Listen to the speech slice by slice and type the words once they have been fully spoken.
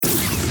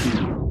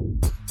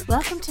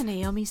Welcome to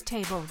Naomi's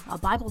Table, a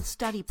Bible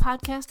study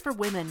podcast for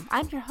women.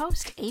 I'm your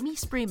host, Amy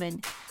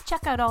Spreeman.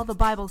 Check out all the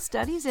Bible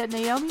studies at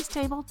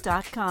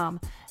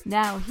naomistable.com.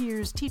 Now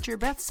here's teacher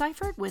Beth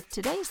Seifert with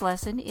today's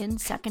lesson in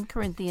 2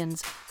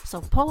 Corinthians.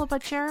 So pull up a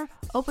chair,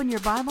 open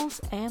your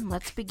Bibles, and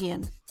let's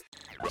begin.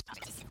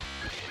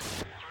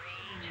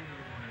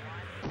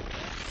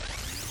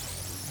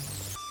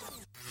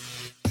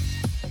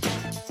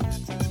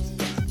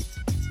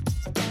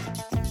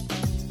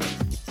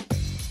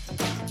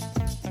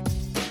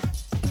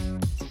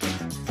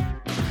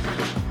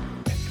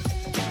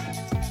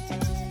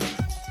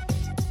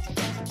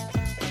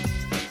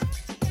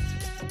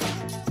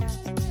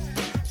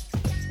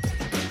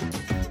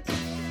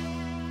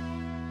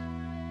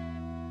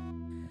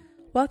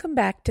 Welcome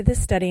back to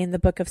this study in the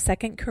book of 2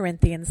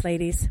 Corinthians,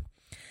 ladies.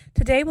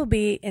 Today we'll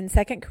be in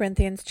 2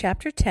 Corinthians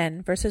chapter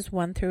 10, verses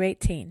 1 through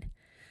 18.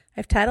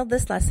 I've titled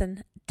this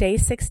lesson, Day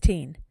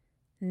 16,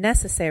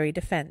 Necessary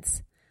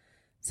Defense.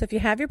 So if you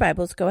have your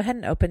Bibles, go ahead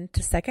and open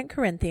to 2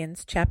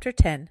 Corinthians chapter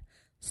 10,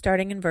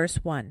 starting in verse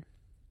 1.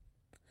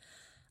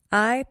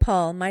 I,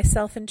 Paul,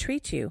 myself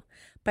entreat you,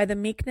 by the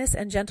meekness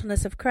and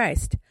gentleness of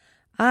Christ,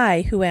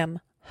 I, who am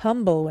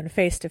humble when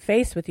face to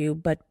face with you,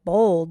 but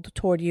bold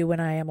toward you when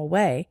I am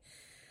away,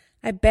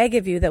 I beg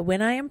of you that when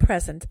I am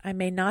present, I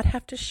may not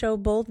have to show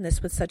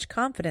boldness with such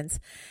confidence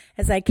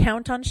as I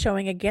count on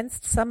showing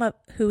against some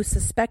who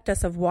suspect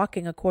us of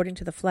walking according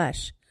to the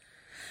flesh.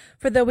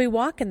 For though we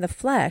walk in the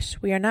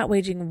flesh, we are not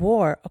waging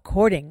war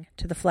according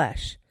to the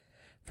flesh.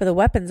 For the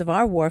weapons of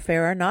our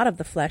warfare are not of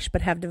the flesh,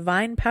 but have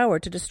divine power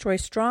to destroy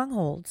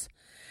strongholds.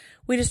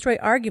 We destroy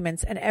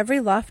arguments and every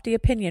lofty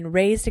opinion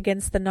raised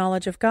against the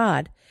knowledge of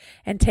God,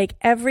 and take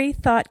every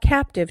thought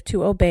captive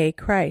to obey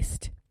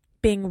Christ,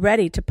 being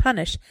ready to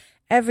punish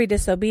every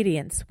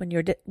disobedience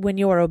when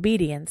your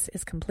obedience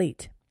is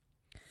complete.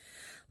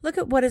 Look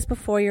at what is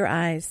before your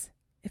eyes.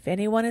 If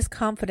anyone is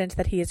confident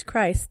that he is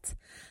Christ's,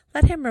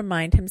 let him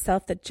remind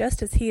himself that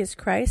just as he is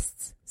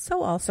Christ's,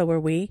 so also are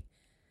we.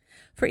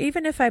 For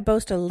even if I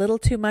boast a little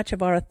too much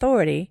of our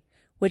authority,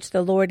 which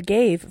the Lord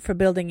gave for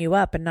building you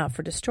up and not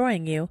for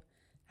destroying you,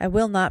 I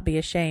will not be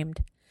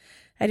ashamed.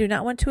 I do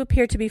not want to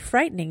appear to be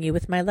frightening you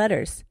with my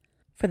letters.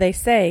 For they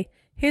say,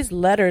 his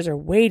letters are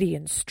weighty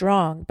and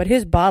strong, but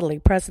his bodily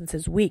presence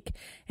is weak,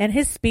 and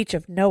his speech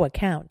of no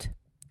account.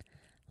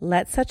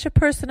 Let such a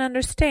person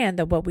understand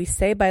that what we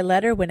say by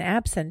letter when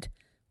absent,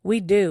 we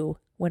do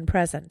when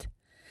present.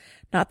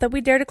 Not that we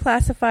dare to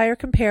classify or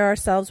compare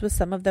ourselves with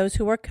some of those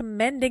who are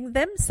commending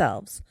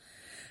themselves,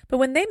 but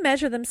when they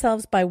measure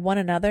themselves by one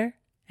another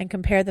and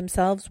compare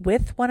themselves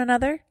with one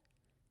another,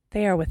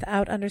 they are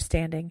without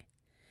understanding.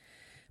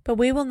 But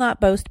we will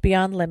not boast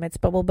beyond limits,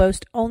 but will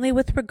boast only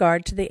with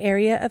regard to the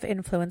area of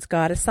influence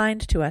God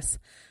assigned to us,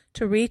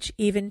 to reach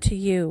even to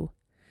you.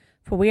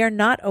 For we are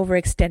not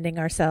overextending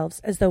ourselves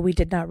as though we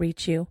did not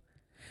reach you.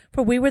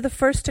 For we were the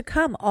first to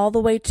come all the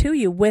way to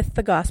you with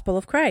the gospel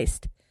of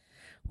Christ.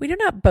 We do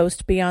not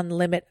boast beyond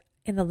limit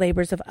in the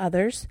labors of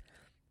others,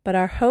 but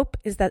our hope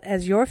is that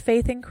as your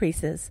faith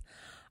increases,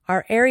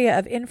 our area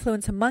of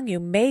influence among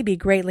you may be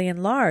greatly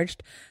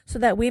enlarged, so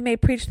that we may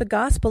preach the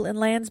gospel in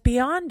lands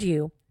beyond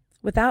you,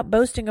 without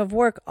boasting of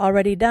work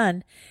already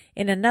done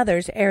in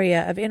another's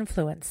area of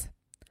influence.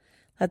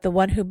 Let the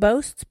one who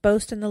boasts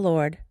boast in the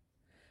Lord.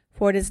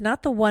 For it is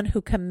not the one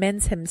who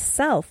commends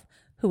himself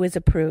who is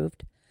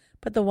approved,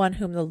 but the one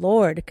whom the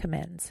Lord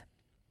commends.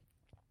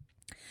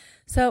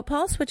 So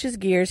Paul switches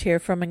gears here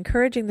from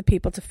encouraging the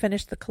people to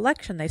finish the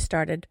collection they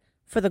started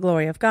for the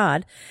glory of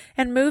God,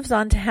 and moves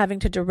on to having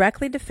to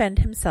directly defend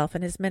himself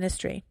and his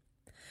ministry.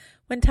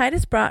 When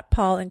Titus brought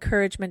Paul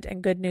encouragement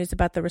and good news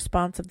about the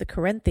response of the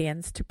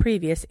Corinthians to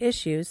previous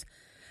issues,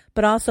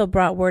 but also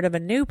brought word of a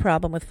new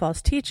problem with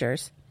false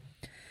teachers,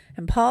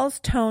 and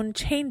Paul's tone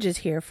changes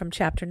here from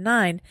chapter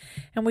 9,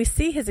 and we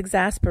see his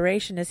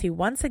exasperation as he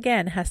once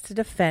again has to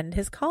defend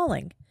his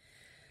calling.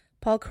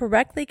 Paul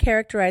correctly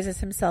characterizes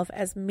himself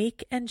as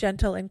meek and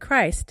gentle in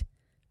Christ,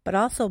 but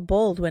also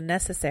bold when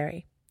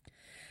necessary.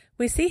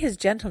 We see his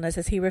gentleness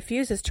as he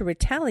refuses to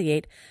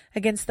retaliate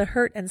against the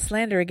hurt and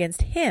slander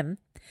against him,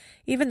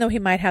 even though he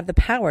might have the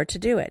power to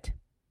do it.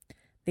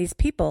 These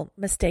people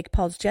mistake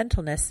Paul's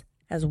gentleness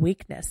as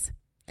weakness.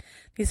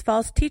 These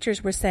false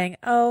teachers were saying,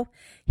 oh,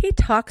 he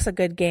talks a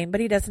good game,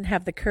 but he doesn't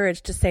have the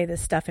courage to say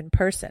this stuff in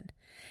person.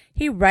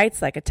 He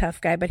writes like a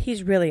tough guy, but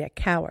he's really a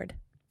coward.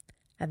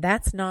 And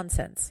that's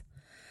nonsense.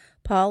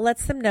 Paul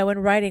lets them know in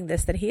writing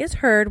this that he has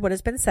heard what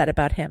has been said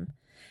about him,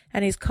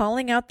 and he's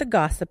calling out the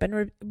gossip and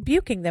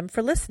rebuking them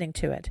for listening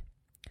to it.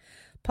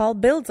 Paul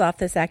builds off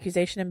this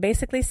accusation and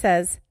basically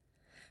says,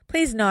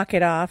 please knock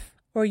it off,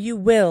 or you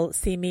will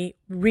see me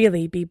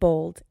really be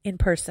bold in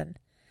person,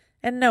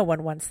 and no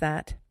one wants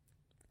that.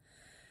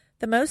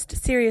 The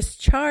most serious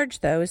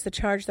charge, though, is the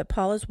charge that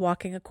Paul is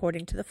walking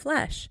according to the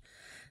flesh.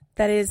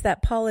 That is,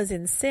 that Paul is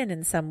in sin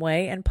in some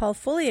way, and Paul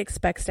fully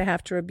expects to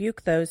have to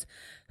rebuke those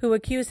who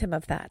accuse him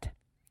of that.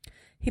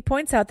 He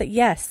points out that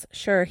yes,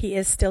 sure, he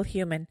is still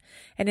human,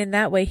 and in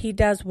that way he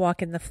does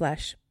walk in the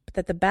flesh, but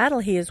that the battle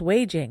he is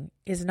waging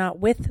is not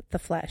with the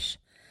flesh.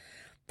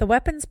 The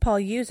weapons Paul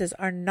uses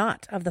are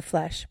not of the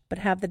flesh, but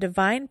have the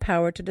divine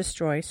power to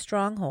destroy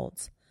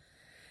strongholds.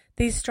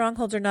 These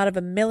strongholds are not of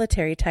a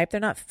military type. They're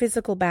not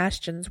physical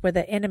bastions where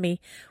the enemy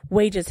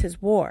wages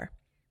his war.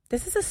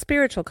 This is a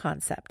spiritual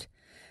concept.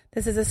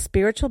 This is a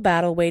spiritual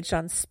battle waged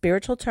on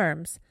spiritual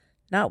terms,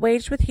 not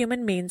waged with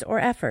human means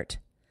or effort.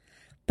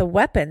 The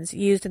weapons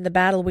used in the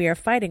battle we are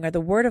fighting are the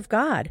Word of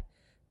God,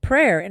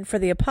 prayer, and for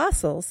the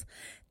apostles,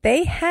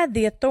 they had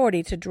the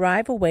authority to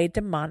drive away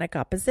demonic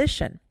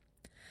opposition.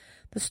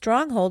 The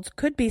strongholds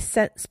could be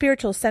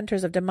spiritual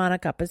centers of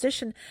demonic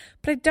opposition,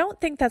 but I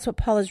don't think that's what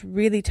Paul is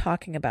really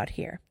talking about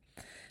here.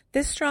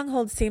 This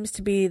stronghold seems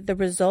to be the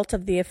result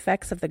of the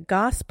effects of the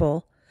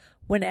gospel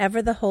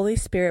whenever the Holy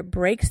Spirit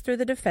breaks through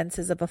the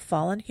defenses of a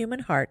fallen human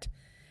heart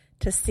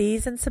to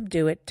seize and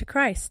subdue it to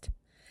Christ.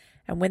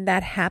 And when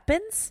that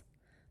happens,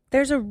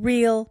 there's a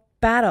real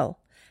battle,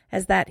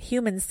 as that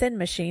human sin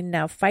machine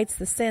now fights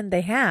the sin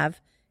they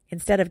have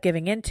instead of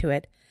giving in to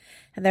it,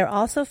 and they're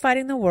also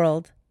fighting the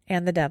world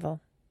and the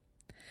devil.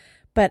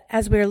 But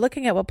as we're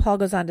looking at what Paul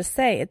goes on to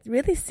say, it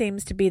really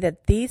seems to be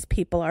that these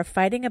people are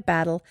fighting a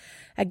battle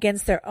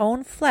against their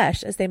own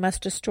flesh as they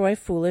must destroy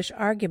foolish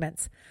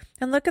arguments.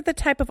 And look at the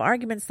type of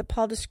arguments that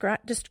Paul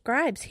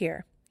describes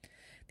here.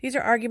 These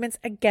are arguments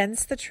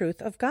against the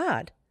truth of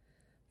God,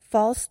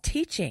 false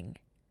teaching,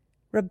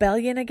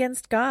 rebellion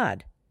against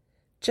God,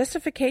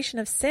 justification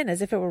of sin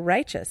as if it were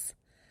righteous.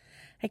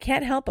 I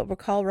can't help but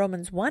recall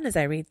Romans 1 as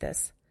I read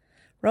this.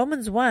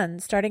 Romans 1,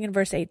 starting in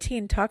verse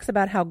 18, talks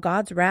about how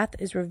God's wrath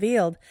is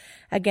revealed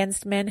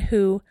against men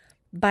who,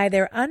 by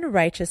their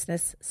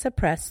unrighteousness,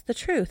 suppress the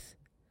truth.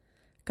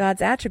 God's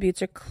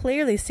attributes are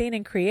clearly seen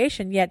in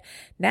creation, yet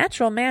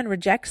natural man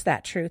rejects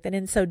that truth, and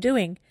in so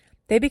doing,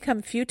 they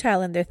become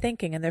futile in their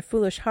thinking, and their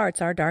foolish hearts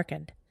are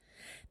darkened.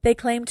 They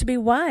claim to be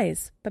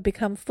wise, but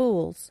become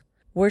fools,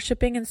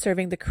 worshiping and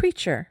serving the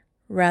creature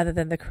rather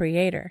than the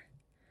Creator.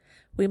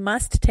 We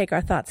must take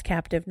our thoughts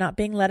captive, not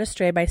being led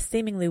astray by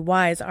seemingly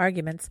wise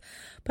arguments,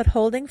 but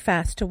holding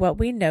fast to what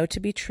we know to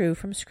be true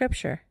from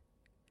Scripture.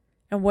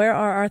 And where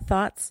are our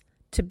thoughts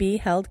to be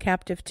held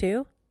captive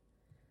to?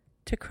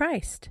 To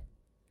Christ.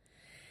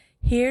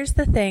 Here's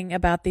the thing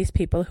about these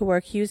people who are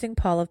accusing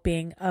Paul of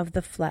being of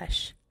the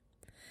flesh.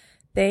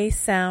 They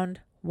sound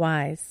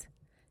wise.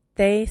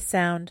 They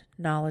sound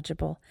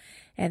knowledgeable.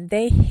 And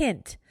they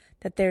hint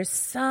that there's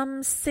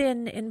some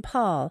sin in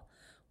Paul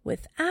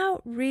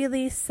without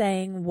really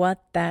saying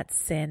what that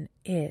sin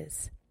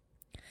is.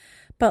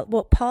 But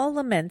what Paul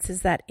laments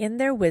is that in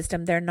their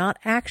wisdom they're not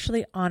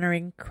actually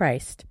honoring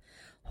Christ,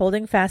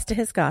 holding fast to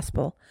his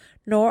gospel,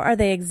 nor are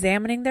they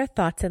examining their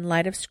thoughts in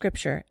light of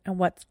Scripture and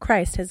what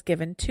Christ has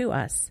given to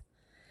us.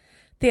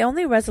 The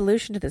only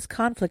resolution to this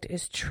conflict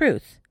is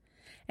truth,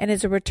 and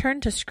is a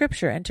return to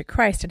Scripture and to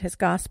Christ and his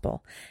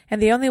gospel.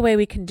 And the only way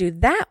we can do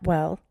that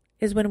well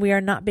is when we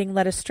are not being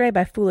led astray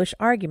by foolish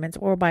arguments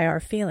or by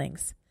our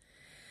feelings.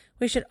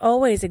 We should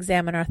always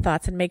examine our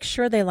thoughts and make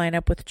sure they line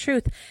up with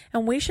truth,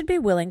 and we should be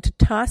willing to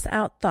toss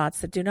out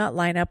thoughts that do not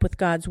line up with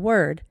God's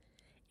Word,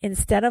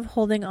 instead of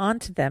holding on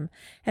to them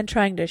and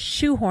trying to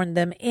shoehorn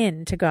them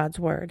into God's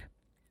Word.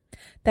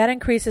 That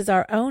increases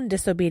our own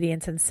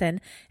disobedience and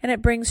sin, and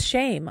it brings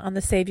shame on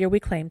the Savior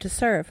we claim to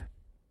serve.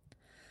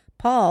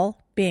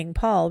 Paul, being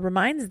Paul,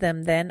 reminds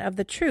them then of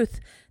the truth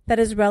that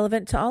is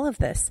relevant to all of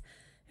this.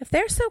 If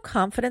they're so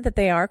confident that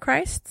they are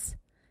Christ's,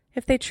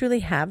 if they truly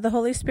have the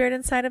Holy Spirit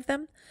inside of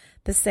them,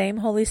 the same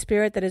Holy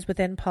Spirit that is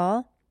within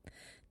Paul,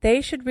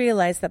 they should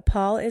realize that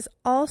Paul is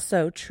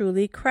also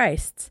truly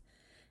Christ's,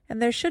 and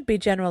there should be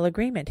general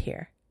agreement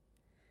here.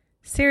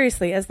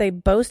 Seriously, as they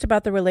boast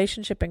about the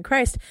relationship in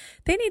Christ,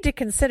 they need to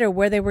consider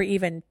where they were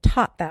even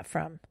taught that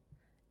from,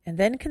 and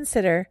then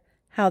consider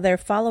how they're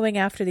following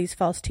after these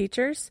false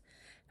teachers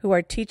who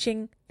are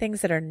teaching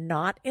things that are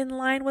not in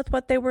line with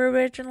what they were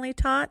originally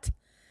taught,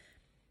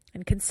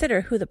 and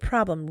consider who the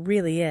problem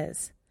really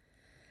is.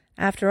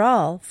 After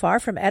all,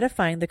 far from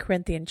edifying the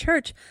Corinthian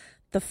church,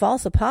 the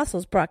false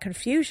apostles brought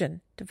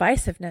confusion,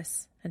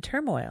 divisiveness, and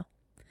turmoil.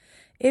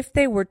 If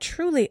they were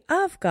truly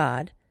of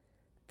God,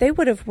 they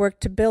would have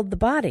worked to build the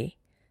body,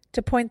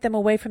 to point them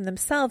away from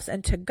themselves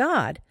and to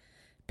God,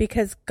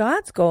 because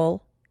God's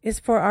goal is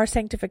for our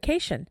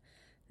sanctification,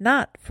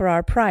 not for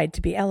our pride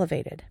to be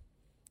elevated.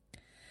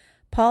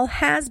 Paul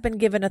has been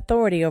given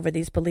authority over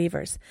these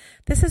believers.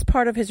 This is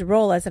part of his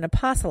role as an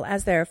apostle,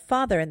 as their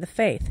father in the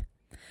faith,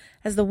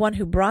 as the one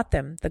who brought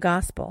them the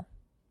gospel.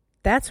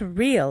 That's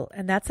real,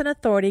 and that's an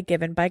authority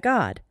given by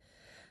God.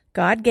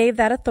 God gave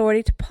that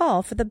authority to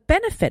Paul for the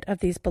benefit of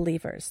these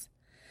believers.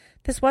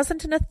 This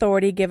wasn't an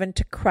authority given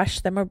to crush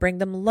them or bring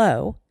them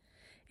low.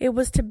 It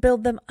was to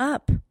build them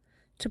up,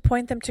 to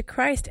point them to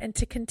Christ, and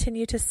to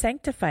continue to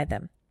sanctify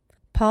them.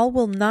 Paul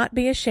will not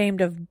be ashamed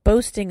of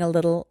boasting a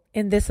little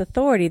in this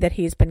authority that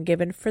he's been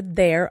given for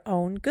their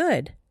own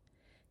good.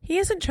 He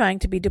isn't trying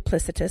to be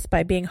duplicitous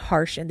by being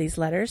harsh in these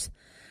letters.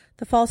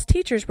 The false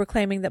teachers were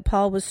claiming that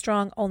Paul was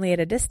strong only at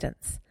a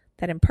distance,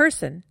 that in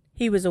person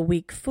he was a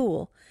weak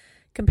fool,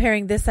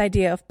 comparing this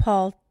idea of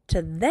Paul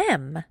to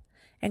them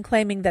and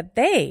claiming that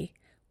they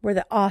were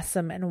the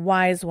awesome and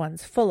wise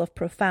ones, full of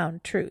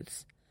profound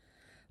truths.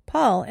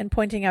 Paul, in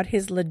pointing out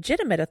his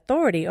legitimate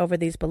authority over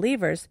these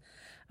believers,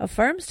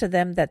 affirms to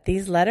them that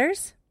these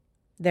letters,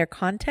 their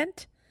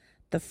content,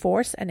 the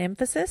force and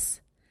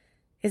emphasis,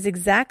 is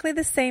exactly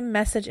the same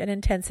message and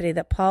intensity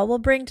that Paul will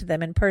bring to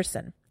them in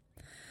person.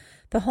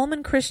 The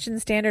Holman Christian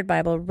Standard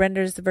Bible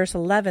renders verse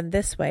 11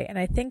 this way, and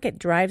I think it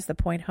drives the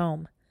point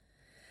home.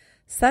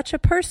 Such a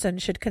person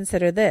should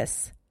consider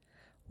this: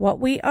 what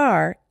we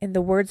are in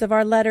the words of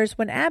our letters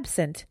when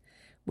absent,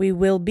 we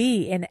will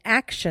be in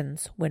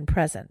actions when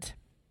present.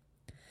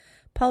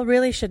 Paul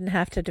really shouldn't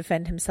have to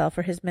defend himself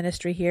or his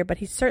ministry here, but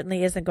he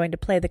certainly isn't going to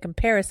play the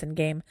comparison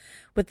game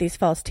with these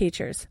false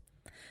teachers.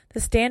 The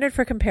standard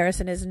for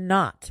comparison is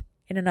not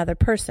in another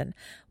person,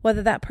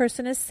 whether that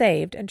person is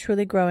saved and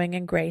truly growing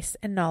in grace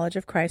and knowledge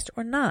of Christ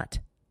or not.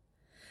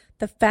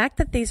 The fact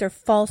that these are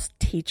false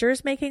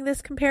teachers making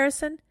this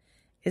comparison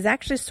is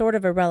actually sort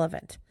of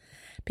irrelevant,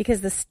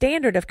 because the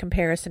standard of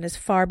comparison is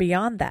far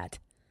beyond that.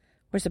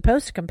 We're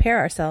supposed to compare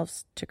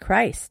ourselves to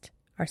Christ,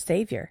 our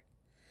Savior.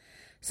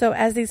 So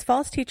as these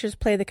false teachers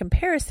play the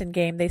comparison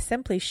game, they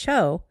simply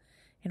show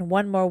in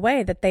one more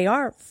way that they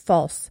are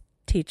false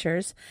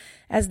teachers,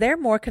 as they're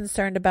more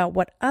concerned about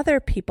what other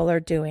people are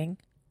doing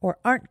or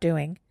aren't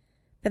doing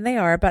than they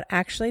are about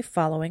actually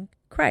following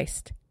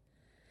Christ.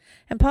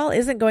 And Paul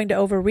isn't going to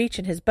overreach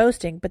in his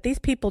boasting, but these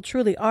people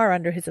truly are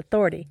under his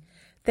authority.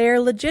 They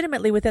are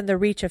legitimately within the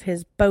reach of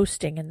his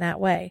boasting in that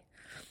way.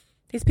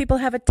 These people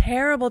have a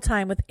terrible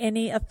time with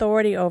any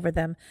authority over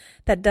them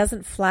that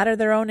doesn't flatter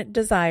their own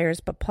desires,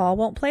 but Paul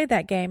won't play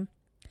that game.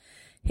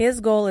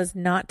 His goal is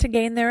not to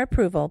gain their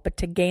approval, but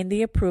to gain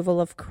the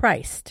approval of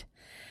Christ.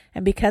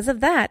 And because of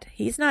that,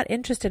 he's not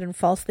interested in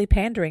falsely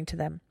pandering to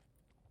them.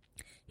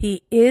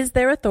 He is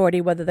their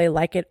authority whether they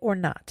like it or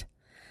not.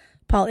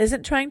 Paul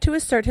isn't trying to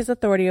assert his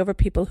authority over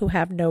people who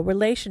have no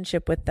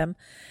relationship with them,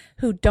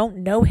 who don't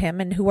know him,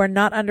 and who are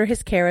not under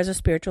his care as a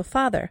spiritual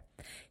father.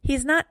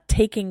 He's not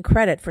taking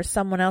credit for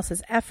someone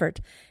else's effort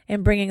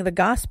in bringing the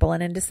gospel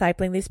and in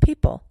discipling these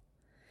people.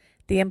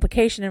 The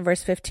implication in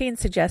verse 15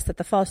 suggests that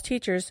the false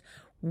teachers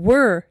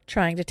were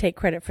trying to take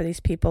credit for these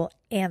people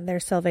and their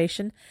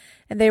salvation,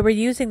 and they were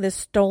using this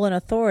stolen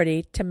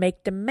authority to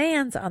make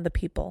demands on the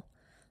people,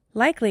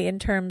 likely in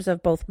terms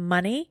of both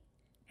money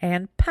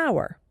and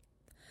power.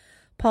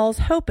 Paul's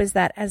hope is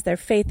that as their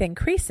faith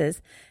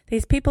increases,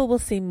 these people will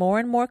see more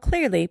and more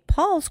clearly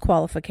Paul's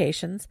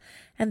qualifications,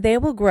 and they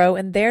will grow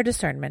in their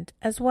discernment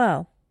as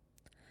well.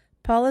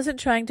 Paul isn't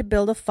trying to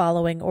build a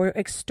following or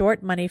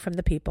extort money from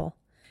the people.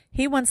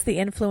 He wants the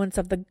influence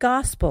of the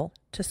gospel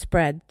to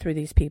spread through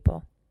these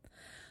people.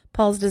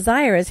 Paul's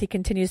desire as he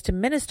continues to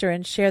minister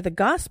and share the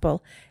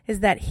gospel is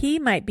that he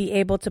might be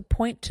able to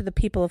point to the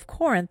people of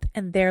Corinth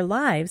and their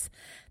lives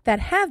that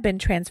have been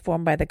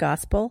transformed by the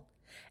gospel,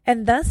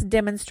 and thus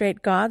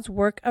demonstrate God's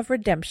work of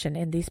redemption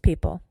in these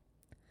people.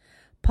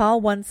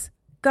 Paul wants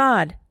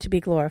God to be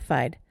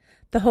glorified,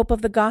 the hope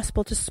of the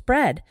gospel to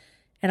spread,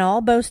 and all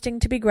boasting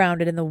to be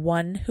grounded in the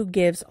one who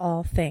gives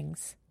all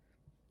things.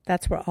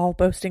 That's where all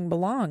boasting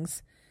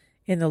belongs,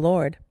 in the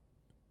Lord.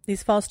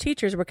 These false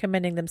teachers were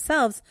commending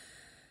themselves,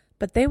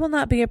 but they will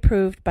not be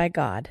approved by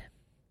God.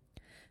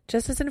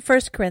 Just as in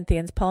 1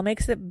 Corinthians, Paul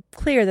makes it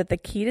clear that the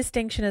key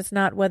distinction is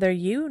not whether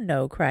you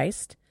know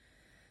Christ,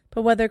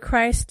 but whether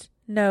Christ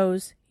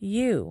knows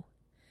you.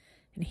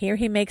 And here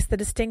he makes the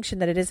distinction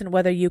that it isn't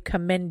whether you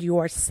commend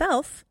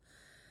yourself,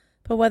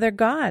 but whether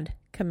God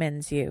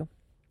commends you.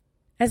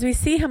 As we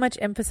see how much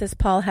emphasis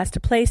Paul has to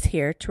place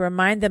here to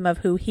remind them of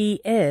who he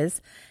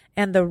is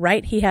and the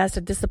right he has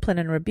to discipline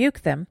and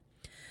rebuke them,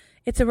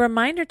 it's a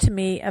reminder to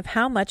me of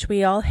how much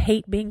we all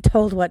hate being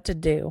told what to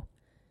do.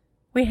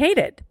 We hate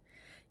it.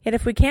 Yet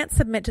if we can't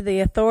submit to the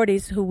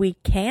authorities who we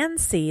can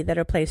see that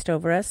are placed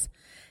over us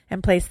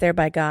and placed there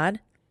by God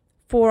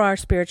for our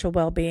spiritual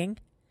well-being,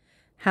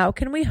 how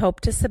can we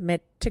hope to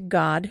submit to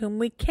God whom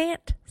we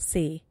can't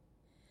see?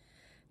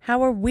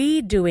 How are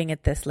we doing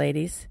at this,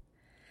 ladies?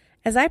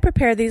 As I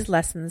prepare these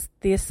lessons,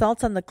 the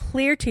assault on the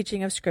clear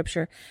teaching of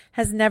Scripture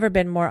has never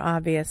been more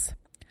obvious.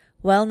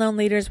 Well-known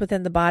leaders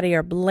within the body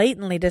are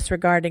blatantly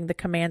disregarding the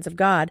commands of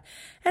God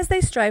as they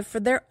strive for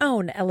their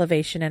own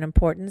elevation and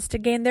importance to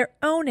gain their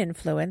own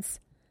influence,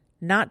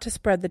 not to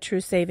spread the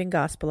true saving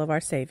gospel of our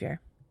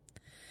Savior.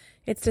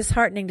 It's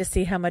disheartening to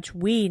see how much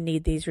we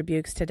need these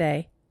rebukes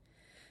today.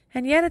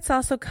 And yet it's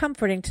also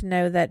comforting to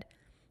know that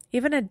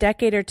even a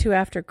decade or two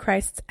after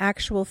Christ's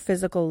actual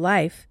physical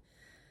life,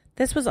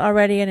 this was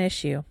already an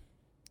issue.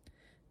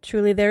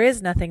 Truly, there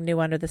is nothing new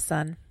under the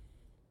sun.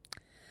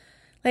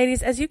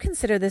 Ladies, as you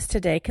consider this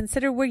today,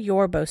 consider where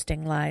your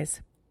boasting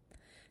lies.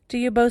 Do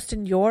you boast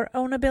in your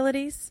own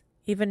abilities,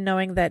 even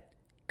knowing that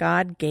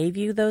God gave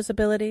you those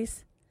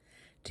abilities?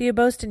 Do you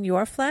boast in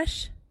your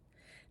flesh?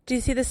 Do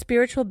you see the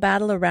spiritual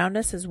battle around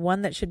us as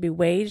one that should be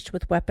waged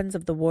with weapons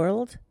of the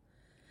world?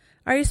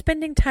 Are you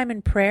spending time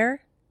in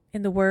prayer,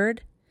 in the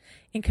Word,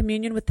 in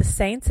communion with the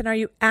saints, and are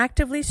you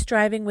actively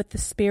striving with the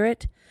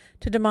Spirit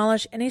to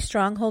demolish any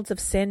strongholds of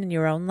sin in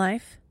your own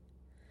life?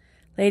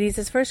 Ladies,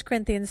 as 1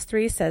 Corinthians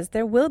 3 says,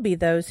 there will be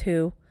those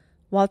who,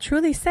 while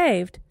truly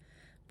saved,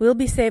 will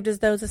be saved as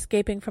those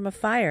escaping from a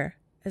fire,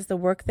 as the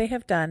work they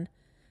have done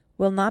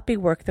will not be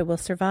work that will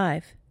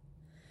survive.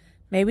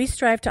 May we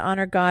strive to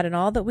honor God in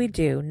all that we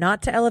do,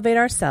 not to elevate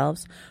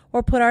ourselves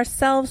or put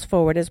ourselves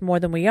forward as more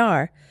than we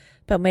are,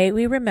 but may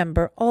we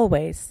remember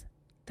always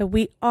that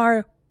we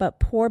are but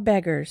poor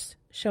beggars,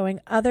 showing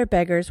other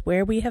beggars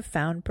where we have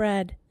found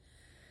bread.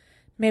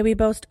 May we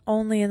boast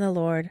only in the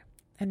Lord,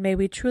 and may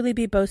we truly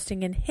be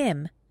boasting in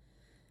Him,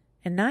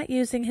 and not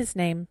using His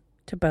name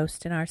to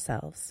boast in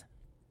ourselves.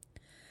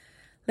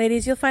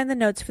 Ladies, you'll find the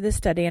notes for this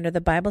study under the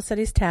Bible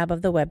Studies tab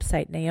of the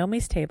website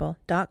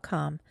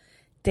naomistable.com,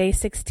 Day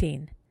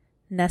 16,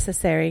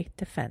 Necessary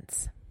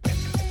Defense.